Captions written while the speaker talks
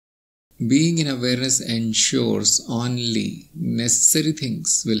being in awareness ensures only necessary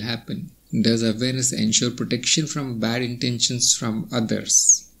things will happen. Does awareness ensure protection from bad intentions from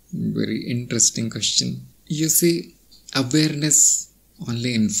others? Very interesting question. You see, awareness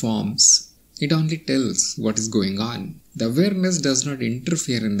only informs. It only tells what is going on. The awareness does not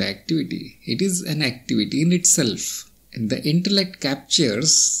interfere in the activity. It is an activity in itself. And the intellect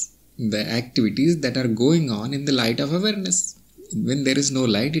captures the activities that are going on in the light of awareness. When there is no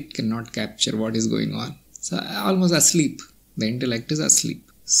light, it cannot capture what is going on. So almost asleep. The intellect is asleep.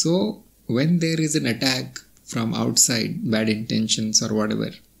 So when there is an attack from outside, bad intentions or whatever,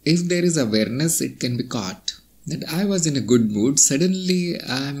 if there is awareness, it can be caught. That I was in a good mood, suddenly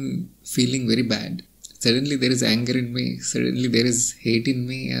I am feeling very bad. Suddenly there is anger in me, suddenly there is hate in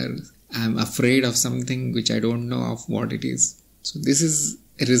me, or I am afraid of something which I don't know of what it is. So this is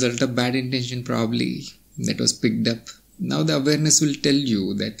a result of bad intention probably that was picked up. Now the awareness will tell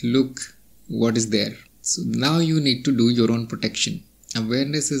you that look what is there. So now you need to do your own protection.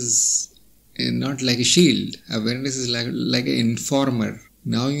 Awareness is not like a shield. Awareness is like an informer.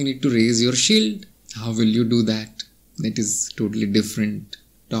 Now you need to raise your shield. How will you do that? That is totally different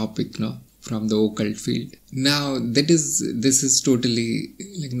topic, no? From the occult field. Now this is totally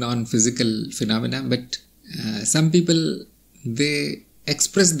like non-physical phenomena, but some people, they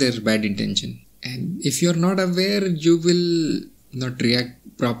express their bad intention. And if you are not aware, you will not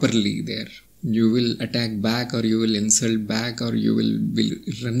react properly there. You will attack back, or you will insult back, or you will be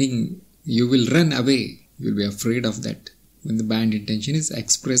running. You will run away. You will be afraid of that. When the bad intention is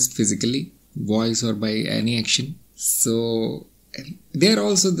expressed physically, voice or by any action. So there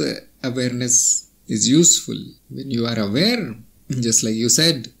also the awareness is useful. When you are aware, just like you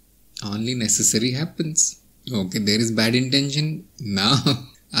said, only necessary happens. Okay, there is bad intention. Now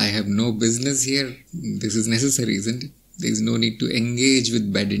I have no business here. This is necessary, isn't it? There is no need to engage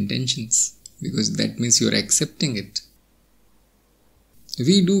with bad intentions, because that means you are accepting it.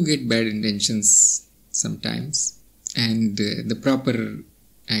 We do get bad intentions sometimes, and the proper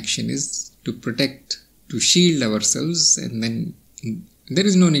action is to protect, to shield ourselves, and then there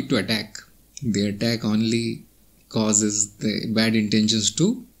is no need to attack. The attack only causes the bad intentions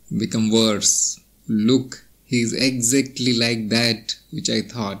to become worse. Look, he is exactly like that which I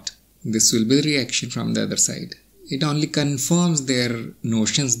thought. This will be the reaction from the other side. It only confirms their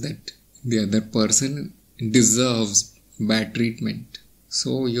notions that the other person deserves bad treatment.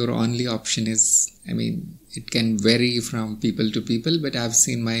 So your only option is, it can vary from people to people, but I've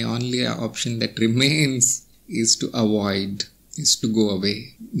seen my only option that remains is to avoid, is to go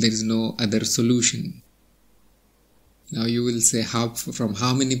away. There is no other solution. Now you will say, from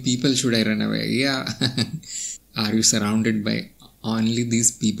how many people should I run away? Yeah. Are you surrounded by only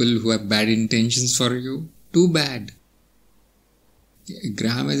these people who have bad intentions for you? Too bad.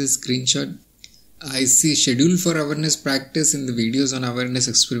 Graham has a screenshot. I see schedule for awareness practice in the videos on awareness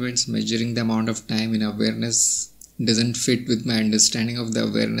experiments. Measuring the amount of time in awareness doesn't fit with my understanding of the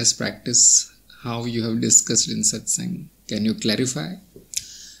awareness practice how you have discussed in Satsang. Can you clarify?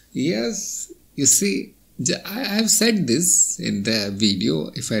 Yes, you see, I have said this in the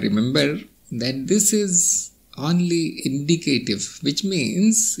video, if I remember, that this is only indicative, which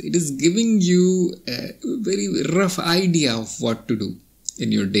means it is giving you a very rough idea of what to do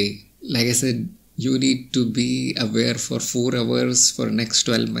in your day. Like I said, you need to be aware for 4 hours for next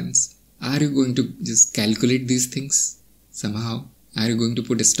 12 months. Are you going to just calculate these things somehow? Are you going to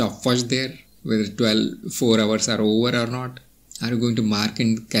put a stopwatch there, whether 4 hours are over or not? Are you going to mark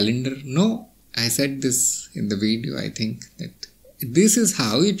in the calendar? No. I said this in the video, I think, that this is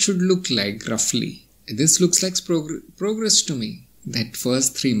how it should look like roughly. This looks like progress to me. That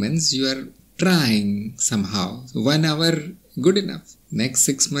first 3 months you are trying somehow. 1 hour, good enough. Next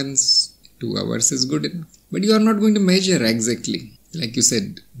 6 months, 2 hours is good enough. But you are not going to measure exactly. Like you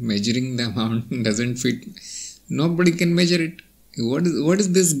said, measuring the amount doesn't fit. Nobody can measure it. What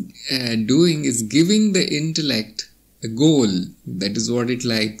is this doing is giving the intellect a goal. That is what it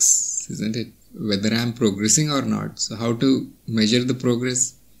likes, isn't it? Whether I am progressing or not. So how to measure the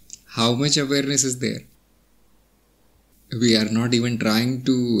progress? How much awareness is there? We are not even trying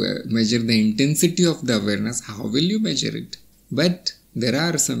to measure the intensity of the awareness. How will you measure it? But there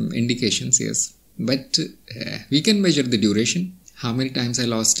are some indications, yes. But we can measure the duration. How many times I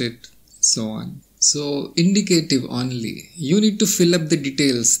lost it? So on. So indicative only. You need to fill up the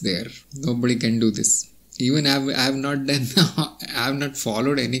details there. Nobody can do this. Even I have not done, I have not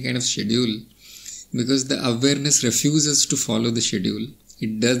followed any kind of schedule, because the awareness refuses to follow the schedule.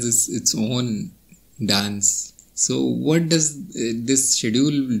 It does its own dance. So what does this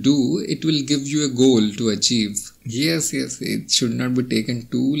schedule do? It will give you a goal to achieve. Yes, it should not be taken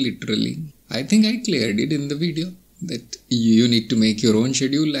too literally. I think I cleared it in the video that you need to make your own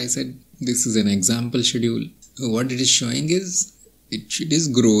schedule. I said this is an example schedule. What it is showing is it is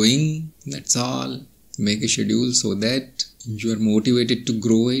growing. That's all. Make a schedule so that you are motivated to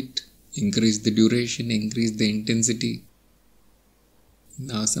grow it, increase the duration, increase the intensity.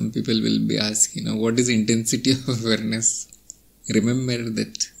 Now some people will be asking, what is intensity of awareness? Remember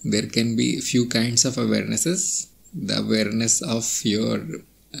that there can be a few kinds of awarenesses. The awareness of your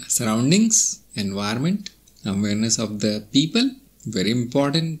surroundings, environment, awareness of the people, very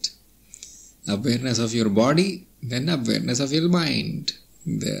important, awareness of your body, then awareness of your mind,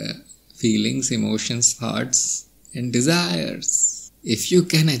 the feelings, emotions, thoughts and desires. If you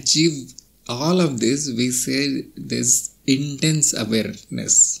can achieve all of this, we say there's intense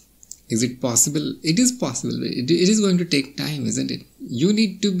awareness. Is it possible? It is possible. It is going to take time, isn't it? You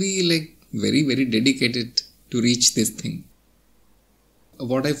need to be very, very dedicated to reach this thing.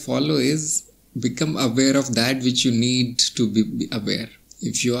 What I follow is become aware of that which you need to be aware.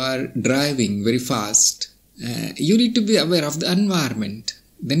 If you are driving very fast, you need to be aware of the environment.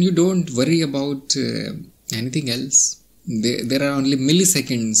 Then you don't worry about anything else. There are only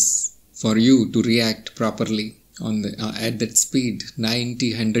milliseconds for you to react properly on at that speed,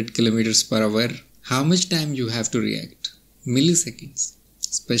 90, 100 kilometers per hour. How much time you have to react? Milliseconds,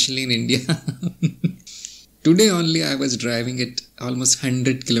 especially in India. Today only I was driving at almost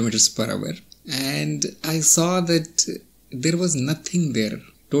 100 kilometers per hour and I saw that there was nothing there.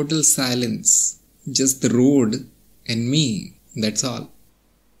 Total silence. Just the road and me. That's all.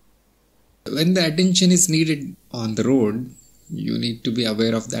 When the attention is needed on the road, you need to be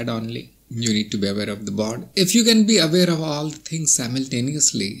aware of that only. You need to be aware of the body. If you can be aware of all the things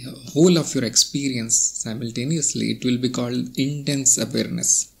simultaneously, whole of your experience simultaneously, it will be called intense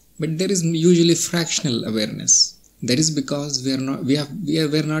awareness. But there is usually fractional awareness. That is because we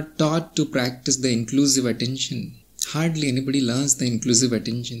are not taught to practice the inclusive attention. Hardly anybody learns the inclusive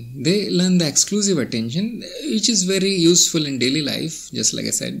attention. They learn the exclusive attention, which is very useful in daily life. Just like I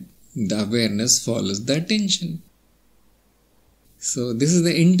said, the awareness follows the attention. So this is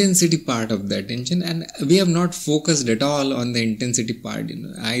the intensity part of the attention, and we have not focused at all on the intensity part.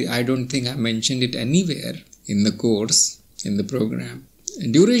 I don't think I mentioned it anywhere in the course, in the program.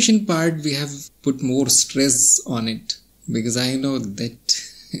 Duration part, we have put more stress on it because I know that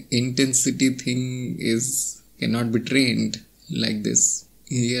intensity thing cannot be trained like this.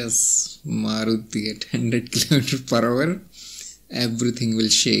 Yes, Maruti at 100 km per hour, everything will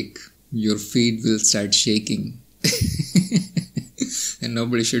shake. Your feet will start shaking. And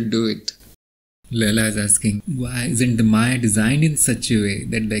nobody should do it. Leila is asking, why isn't the Maya designed in such a way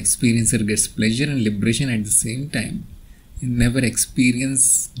that the experiencer gets pleasure and liberation at the same time? And never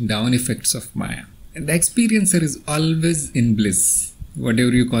experience down effects of Maya. And the experiencer is always in bliss. Whatever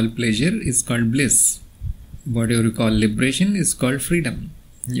you call pleasure is called bliss. Whatever you call liberation is called freedom.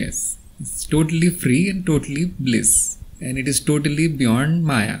 Yes, it's totally free and totally bliss. And it is totally beyond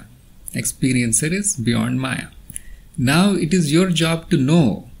Maya. Experiencer is beyond Maya. Now it is your job to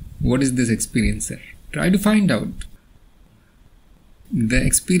know what is this experiencer. Try to find out. The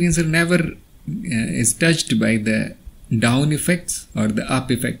experiencer never is touched by the down effects or the up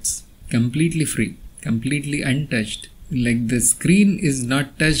effects. Completely free, completely untouched. Like the screen is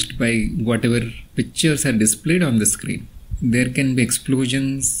not touched by whatever pictures are displayed on the screen. There can be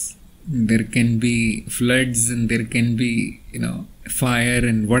explosions, there can be floods, and there can be, fire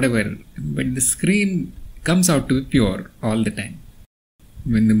and whatever. But the screen comes out to be pure all the time.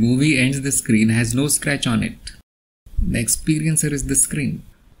 When the movie ends, the screen has no scratch on it. The experiencer is the screen.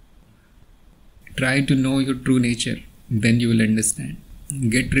 Try to know your true nature. Then you will understand.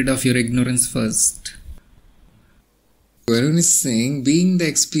 Get rid of your ignorance first. Varun is saying being the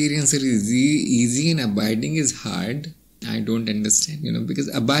experiencer is easy and abiding is hard. I don't understand,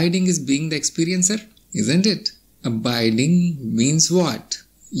 because abiding is being the experiencer, isn't it? Abiding means what?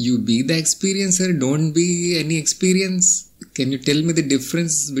 You be the experiencer, don't be any experience. Can you tell me the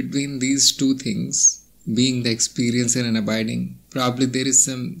difference between these two things? Being the experiencer and abiding. Probably there is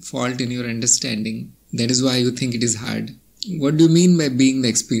some fault in your understanding. That is why you think it is hard. What do you mean by being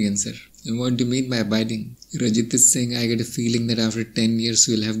the experiencer? And what do you mean by abiding? Rajit is saying, I get a feeling that after 10 years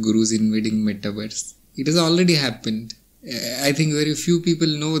we'll have gurus invading metaverse. It has already happened. I think very few people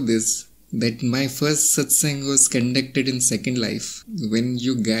know this. That my first satsang was conducted in Second Life. When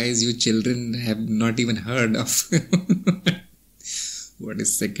you children have not even heard of what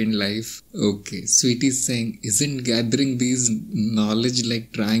is Second Life. Okay, Sweetie is saying, isn't gathering these knowledge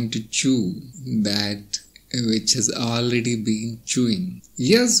like trying to chew? That which has already been chewing.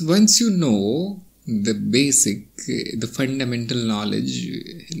 Yes, once you know the basic, the fundamental knowledge,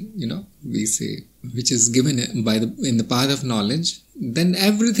 we say, which is given in the path of knowledge, then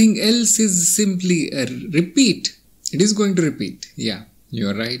everything else is simply a repeat. It is going to repeat. Yeah,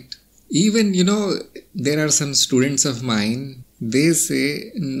 you're right. Even, there are some students of mine, they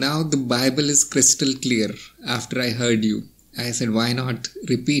say, now the Bible is crystal clear after I heard you. I said, why not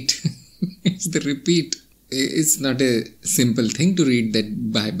repeat? It's the repeat. It's not a simple thing to read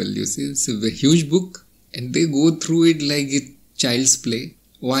that Bible, you see. It's a huge book and they go through it like a child's play.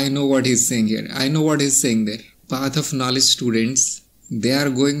 Oh, I know what he's saying here. I know what he's saying there. Path of knowledge students, they are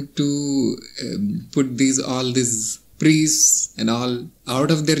going to put all these priests and all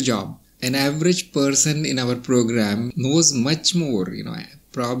out of their job. An average person in our program knows much more,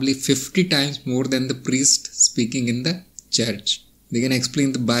 probably 50 times more than the priest speaking in the church. They can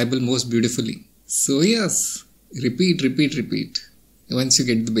explain the Bible most beautifully. So yes, repeat. Once you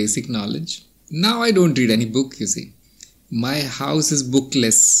get the basic knowledge. Now I don't read any book, you see. My house is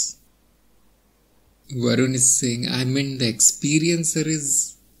bookless. Varun is saying, I mean the experiencer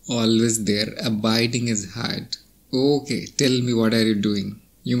is always there. Abiding is hard. Okay, tell me, what are you doing?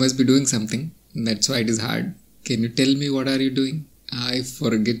 You must be doing something. That's why it is hard. Can you tell me what are you doing? I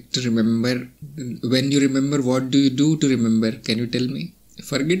forget to remember. When you remember, what do you do to remember? Can you tell me?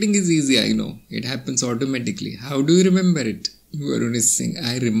 Forgetting is easy, I know. It happens automatically. How do you remember it? Varun is saying,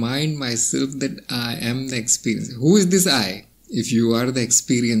 I remind myself that I am the experiencer. Who is this I? If you are the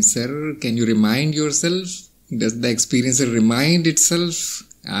experiencer, can you remind yourself? Does the experiencer remind itself?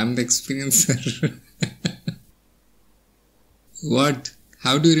 I am the experiencer. What?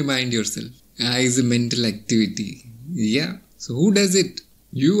 How do you remind yourself? I is a mental activity. Yeah. So who does it?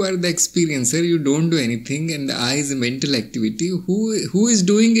 You are the experiencer, you don't do anything, and the I is a mental activity. Who is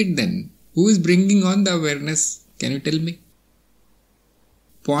doing it then? Who is bringing on the awareness? Can you tell me?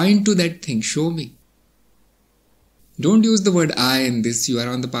 Point to that thing, show me. Don't use the word I in this, you are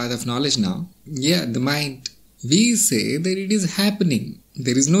on the path of knowledge now. Yeah, the mind. We say that it is happening.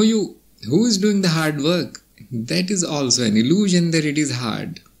 There is no you. Who is doing the hard work? That is also an illusion that it is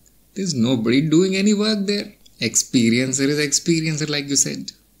hard. There is nobody doing any work there. Experiencer is experiencer, like you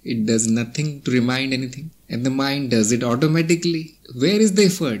said. It does nothing to remind anything. And the mind does it automatically. Where is the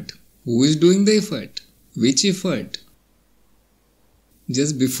effort? Who is doing the effort? Which effort?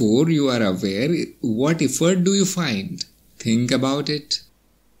 Just before you are aware, what effort do you find? Think about it.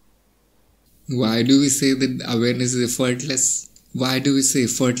 Why do we say that awareness is effortless? Why do we say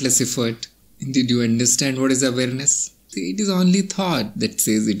effortless effort? Did you understand what is awareness? It is only thought that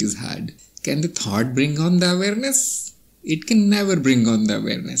says it is hard. Can the thought bring on the awareness? It can never bring on the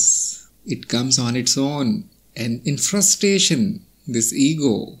awareness. It comes on its own. And in frustration, this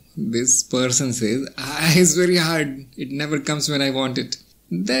ego, this person says, it's very hard. It never comes when I want it.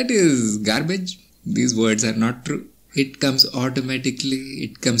 That is garbage. These words are not true. It comes automatically.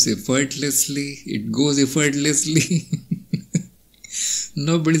 It comes effortlessly. It goes effortlessly.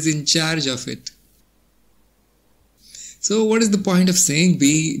 Nobody's in charge of it. So what is the point of saying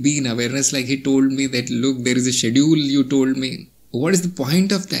be in awareness? Like he told me that, look, there is a schedule you told me. What is the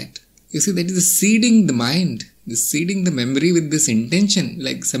point of that? You see, that is seeding the mind, seeding the memory with this intention.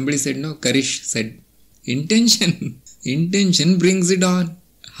 Like somebody said, Karish said, intention. Intention brings it on.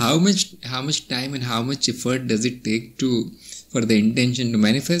 How much time and how much effort does it take for the intention to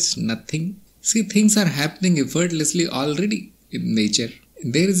manifest? Nothing. See, things are happening effortlessly already in nature.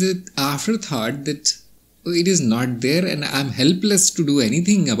 There is an afterthought that it is not there and I am helpless to do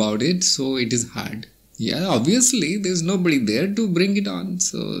anything about it, so it is hard. Yeah, obviously there is nobody there to bring it on.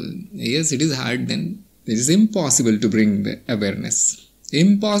 So yes, it is hard then. It is impossible to bring the awareness.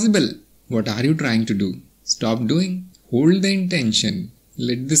 Impossible. What are you trying to do? Stop doing. Hold the intention.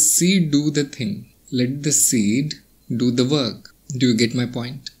 Let the seed do the thing. Let the seed do the work. Do you get my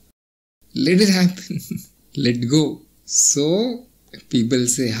point? Let it happen. Let go. So, people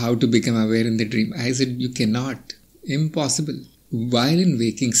say how to become aware in the dream. I said you cannot. Impossible. While in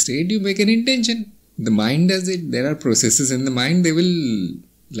waking state, you make an intention. The mind does it. There are processes in the mind. They will,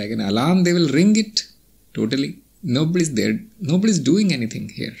 like an alarm, they will ring it. Totally. Nobody's there. Nobody's doing anything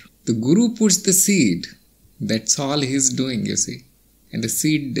here. The Guru puts the seed. That's all he's doing, you see. And the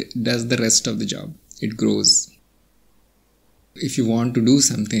seed does the rest of the job. It grows. If you want to do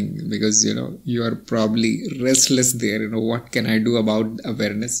something, because you are probably restless there, what can I do about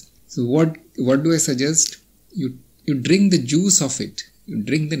awareness? So what do I suggest? You drink the juice of it. You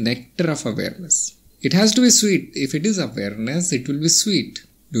drink the nectar of awareness. It has to be sweet. If it is awareness, it will be sweet.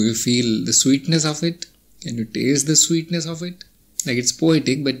 Do you feel the sweetness of it? Can you taste the sweetness of it? Like it's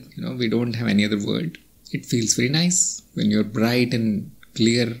poetic, but we don't have any other word. It feels very nice when you're bright and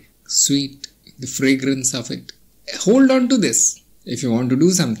clear, sweet, the fragrance of it. Hold on to this. If you want to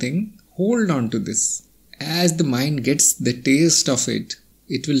do something, hold on to this. As the mind gets the taste of it,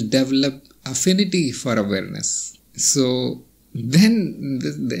 it will develop affinity for awareness. So then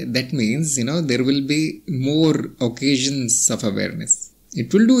that means, there will be more occasions of awareness.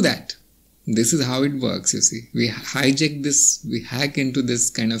 It will do that. This is how it works, you see. We hijack this, we hack into this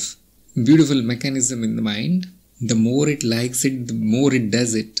kind of beautiful mechanism in the mind. The more it likes it, the more it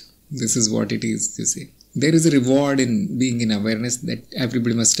does it. This is what it is, you see. There is a reward in being in awareness that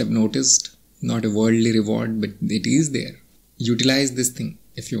everybody must have noticed. Not a worldly reward, but it is there. Utilize this thing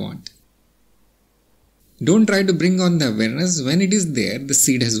if you want. Don't try to bring on the awareness. When it is there, the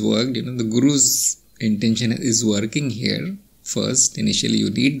seed has worked. The Guru's intention is working here. First, initially you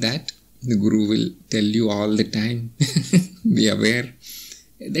need that. The Guru will tell you all the time, be aware.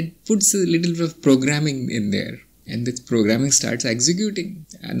 That puts a little bit of programming in there. And this programming starts executing.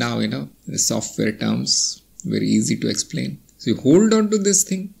 And now, the software terms, very easy to explain. So you hold on to this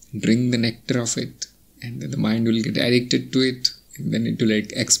thing, drink the nectar of it, and then the mind will get addicted to it. And then it will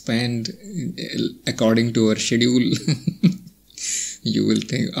expand according to our schedule. You will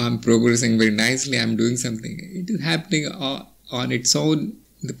think, I'm progressing very nicely, I'm doing something. It is happening on its own.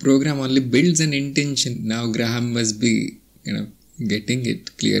 The program only builds an intention. Now Graham must be, getting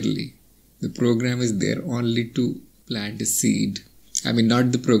it clearly. The program is there only to plant a seed.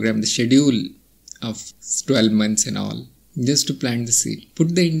 Not the program, the schedule of 12 months and all. Just to plant the seed.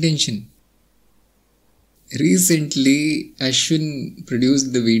 Put the intention. Recently, Ashwin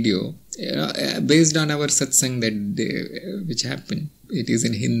produced the video based on our satsang that day, which happened. It is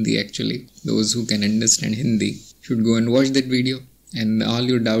in Hindi actually. Those who can understand Hindi should go and watch that video. And all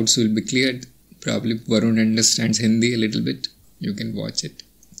your doubts will be cleared. Probably Varun understands Hindi a little bit. You can watch it.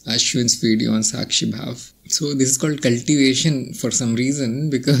 Ashwin's video on Sakshi Bhav. So this is called cultivation for some reason,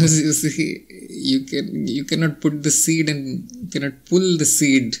 because you see, you cannot put the seed and you cannot pull the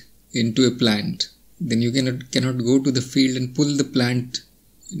seed into a plant. Then you cannot go to the field and pull the plant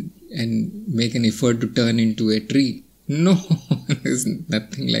and make an effort to turn into a tree. No, there is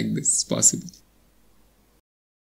nothing like this possible.